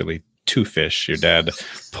was actually two fish. Your dad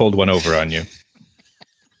pulled one over on you.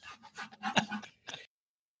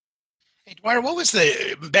 Dwyer, what was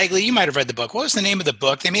Bagley, you might have read the book. What was the name of the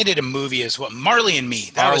book? They made it a movie as well. Marley and Me.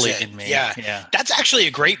 Marley and Me. Yeah. That's actually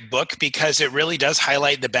a great book because it really does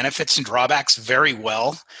highlight the benefits and drawbacks very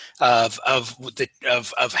well of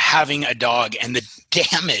having a dog and the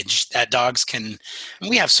damage that dogs can.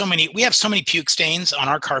 We have so many puke stains on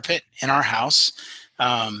our carpet in our house.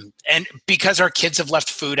 And because our kids have left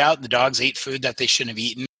food out, the dogs ate food that they shouldn't have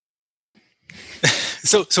eaten.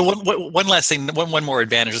 So one last thing, one more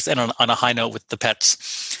advantage, just end on a high note with the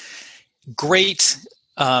pets. Great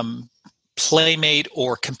playmate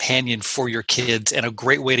or companion for your kids, and a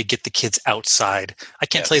great way to get the kids outside. I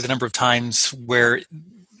can't tell you the number of times where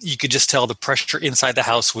you could just tell the pressure inside the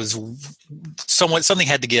house was something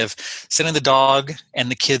had to give. Sending the dog and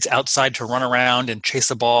the kids outside to run around and chase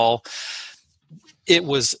a ball. It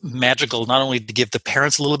was magical, not only to give the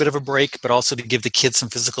parents a little bit of a break, but also to give the kids some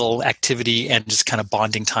physical activity and just kind of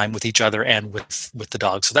bonding time with each other and with the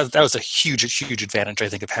dog. So that was a huge advantage, I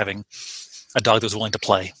think, of having a dog that was willing to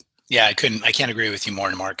play. Yeah, I can't agree with you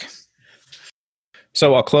more, Mark.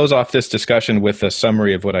 So I'll close off this discussion with a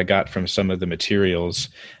summary of what I got from some of the materials.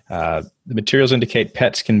 The materials indicate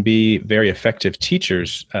pets can be very effective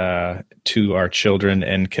teachers to our children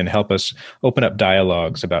and can help us open up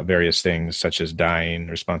dialogues about various things such as dying,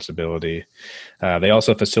 responsibility. They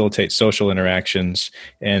also facilitate social interactions,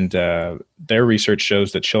 and their research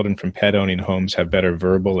shows that children from pet-owning homes have better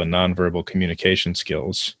verbal and nonverbal communication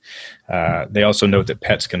skills. They also note that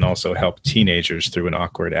pets can also help teenagers through an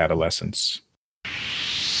awkward adolescence.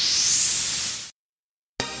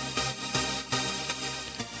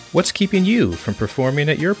 What's keeping you from performing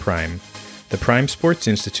at your prime? The Prime Sports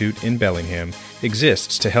Institute in Bellingham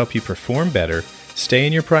exists to help you perform better, stay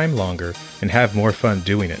in your prime longer, and have more fun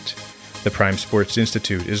doing it. The Prime Sports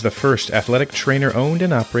Institute is the first athletic trainer-owned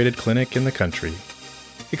and operated clinic in the country.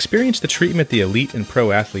 Experience the treatment the elite and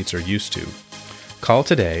pro athletes are used to. Call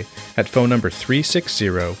today at phone number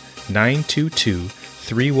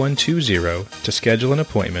 360-922-3120 to schedule an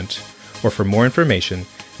appointment, or for more information,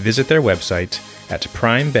 visit their website at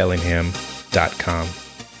primebellingham.com.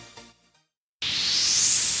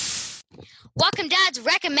 Whatcom Dads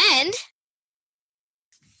Recommend.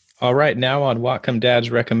 All right, now on Whatcom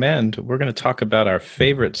Dads Recommend, we're going to talk about our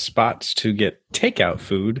favorite spots to get takeout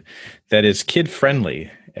food that is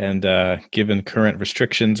kid-friendly. And given current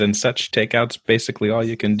restrictions and such, takeout's basically all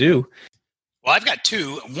you can do. Well, I've got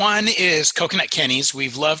two. One is Coconut Kenny's.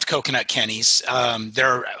 We've loved Coconut Kenny's.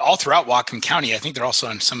 They're all throughout Whatcom County. I think they're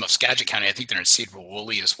also in some of Skagit County. I think they're in Cedarville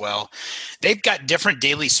Woolley as well. They've got different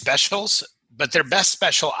daily specials, but their best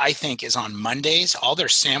special, I think, is on Mondays. All their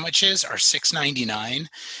sandwiches are $6.99,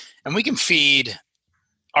 and we can feed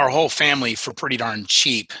our whole family for pretty darn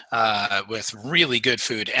cheap with really good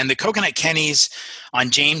food. And the Coconut Kenny's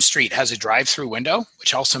on James Street has a drive-through window,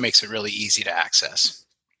 which also makes it really easy to access.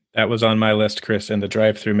 That was on my list, Chris, and the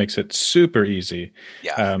drive-thru makes it super easy.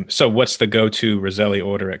 Yeah. So what's the go-to Roselli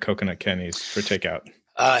order at Coconut Kenny's for takeout?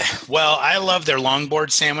 Well, I love their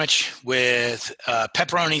longboard sandwich with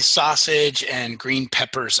pepperoni, sausage, and green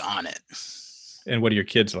peppers on it. And what do your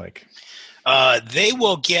kids like? They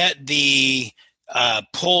will get the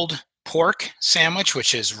pulled pork sandwich,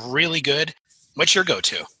 which is really good. What's your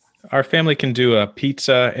go-to? Our family can do a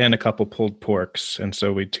pizza and a couple pulled porks. And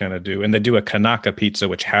so we kind of do, and they do a Kanaka pizza,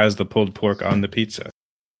 which has the pulled pork on the pizza.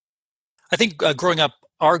 I think growing up,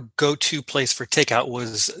 our go-to place for takeout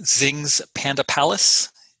was Zing's Panda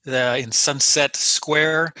Palace in Sunset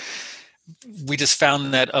Square. We just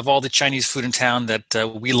found that of all the Chinese food in town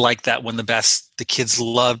that we liked that one the best. The kids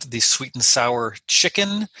loved the sweet and sour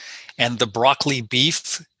chicken and the broccoli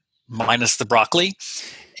beef, minus the broccoli.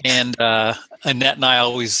 And Annette and I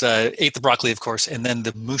always ate the broccoli, of course, and then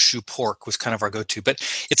the mushu pork was kind of our go-to. But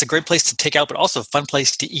it's a great place to take out, but also a fun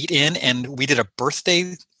place to eat in. And we did a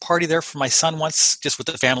birthday party there for my son once, just with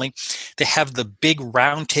the family. They have the big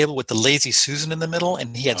round table with the Lazy Susan in the middle,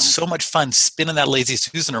 and he had so much fun spinning that Lazy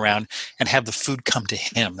Susan around and have the food come to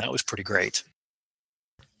him. That was pretty great.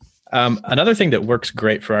 Another thing that works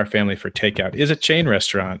great for our family for takeout is a chain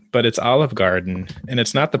restaurant, but it's Olive Garden, and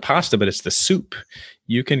it's not the pasta, but it's the soup.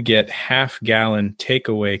 You can get half-gallon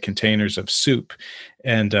takeaway containers of soup.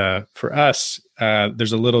 And for us,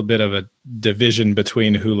 there's a little bit of a division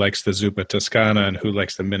between who likes the zuppa toscana and who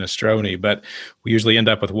likes the minestrone, but we usually end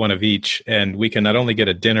up with one of each, and we can not only get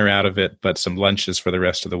a dinner out of it, but some lunches for the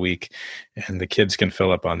rest of the week, and the kids can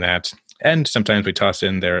fill up on that. And sometimes we toss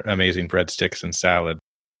in their amazing breadsticks and salad.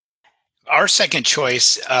 Our second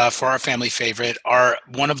choice for our family favorite are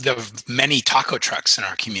one of the many taco trucks in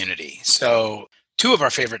our community. So two of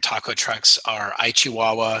our favorite taco trucks are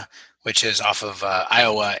Aichiwawa, which is off of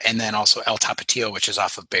Iowa, and then also El Tapatio, which is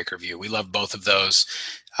off of Bakerview. We love both of those.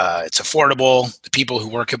 It's affordable. The people who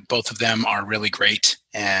work at both of them are really great,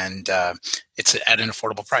 and it's at an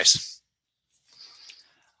affordable price.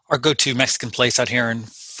 Our go-to Mexican place out here in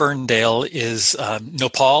Ferndale is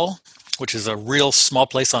Nopal, which is a real small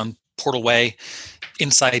place on Portal Way.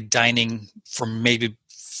 Inside dining for maybe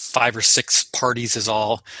 5 or 6 parties is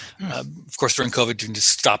all. Of course, during COVID, you can just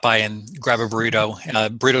stop by and grab a burrito.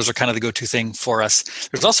 Burritos are kind of the go-to thing for us.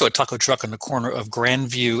 There's also a taco truck on the corner of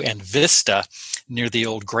Grandview and Vista near the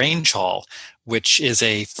old Grange Hall, which is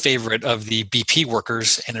a favorite of the BP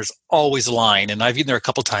workers, and there's always a line. And I've eaten there a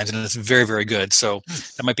couple times, and it's very, very good. So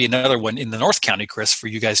that might be another one in the North County, Chris, for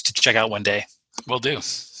you guys to check out one day. Will do.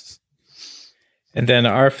 And then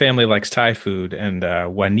our family likes Thai food, and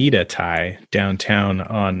Juanita Thai downtown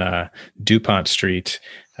on DuPont Street.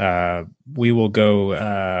 We will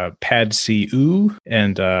go Pad See Ew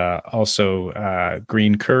and also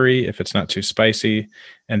green curry if it's not too spicy,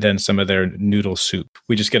 and then some of their noodle soup.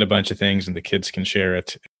 We just get a bunch of things and the kids can share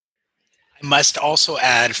it. I must also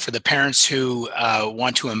add, for the parents who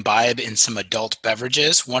want to imbibe in some adult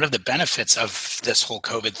beverages, one of the benefits of this whole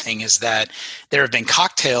COVID thing is that there have been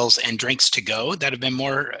cocktails and drinks to go that have been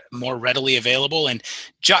more readily available. And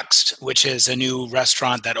Juxt, which is a new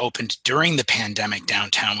restaurant that opened during the pandemic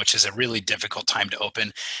downtown, which is a really difficult time to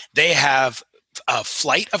open, they have a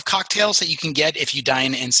flight of cocktails that you can get if you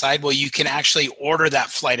dine inside. Well, you can actually order that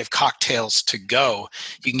flight of cocktails to go.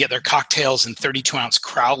 You can get their cocktails in 32-ounce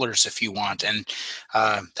crowlers if you want. And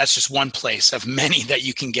that's just one place of many that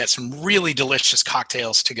you can get some really delicious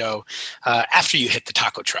cocktails to go after you hit the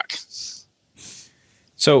taco truck.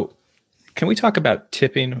 So can we talk about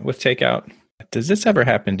tipping with takeout? Does this ever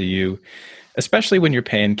happen to you? Especially when you're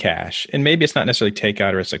paying cash, and maybe it's not necessarily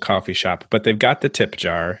takeout or it's a coffee shop, but they've got the tip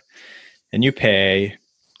jar, and you pay,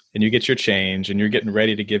 and you get your change, and you're getting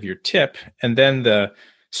ready to give your tip, and then the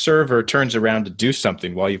server turns around to do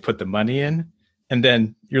something while you put the money in, and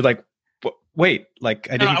then you're like, "Wait, like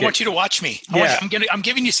I want you to watch me. I'm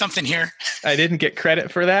giving you something here. I didn't get credit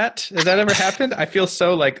for that." Has that ever happened? I feel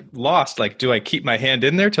so lost. Like, do I keep my hand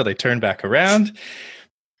in there till they turn back around?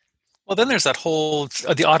 Well, then there's that whole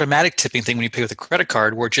the automatic tipping thing when you pay with a credit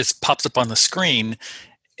card, where it just pops up on the screen.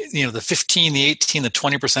 The 15, the 18, the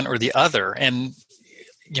 20%, or the other, and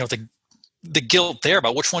the guilt there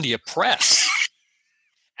about which one do you press?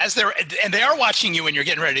 And they are watching you when you're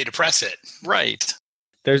getting ready to press it, right?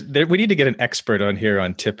 We need to get an expert on here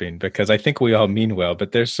on tipping, because I think we all mean well,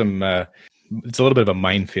 but there's some. It's a little bit of a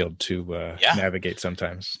minefield to navigate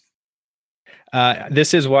sometimes.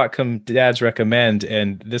 This is Whatcom Dads Recommend,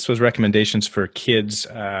 and this was recommendations for kids'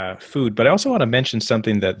 food. But I also want to mention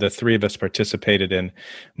something that the three of us participated in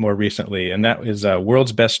more recently, and that is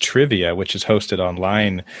World's Best Trivia, which is hosted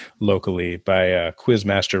online locally by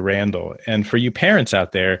Quizmaster Randall. And for you parents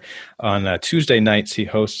out there, on Tuesday nights, he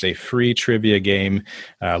hosts a free trivia game.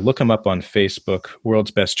 Look him up on Facebook,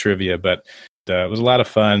 World's Best Trivia. But it was a lot of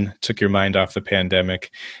fun, took your mind off the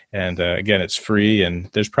pandemic. And again, it's free, and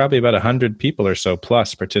there's probably about 100 people or so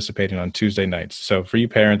plus participating on Tuesday nights. So for you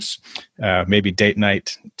parents, maybe date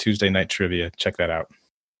night, Tuesday night trivia, check that out.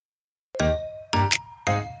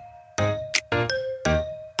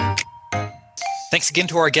 Thanks Thanks again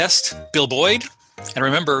to our guest, Bill Boyd. And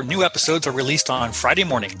remember, new episodes are released on Friday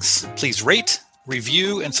mornings. Please rate,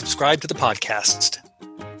 review, and subscribe to the podcast.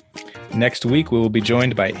 Next week, we will be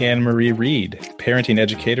joined by Anne-Marie Reed, parenting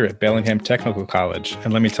educator at Bellingham Technical College.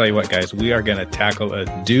 And let me tell you what, guys, we are going to tackle a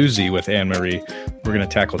doozy with Anne-Marie. We're going to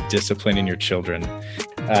tackle disciplining your children.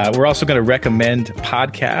 We're also going to recommend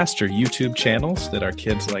podcasts or YouTube channels that our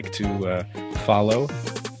kids like to follow.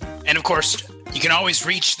 And of course, you can always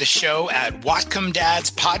reach the show at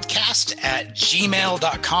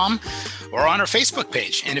whatcomedadspodcast@gmail.com or on our Facebook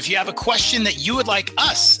page. And if you have a question that you would like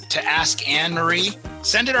us to ask Anne-Marie,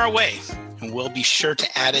 send it our way, and we'll be sure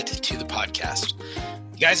to add it to the podcast.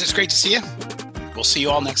 You guys, it's great to see you. We'll see you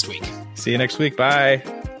all next week. See you next week. Bye.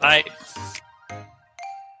 Bye.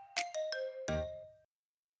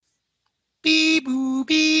 Beep boop,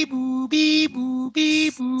 beep boop, beep boop,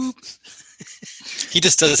 beep boop. He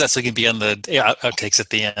just does that so he can be on the outtakes at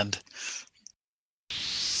the end.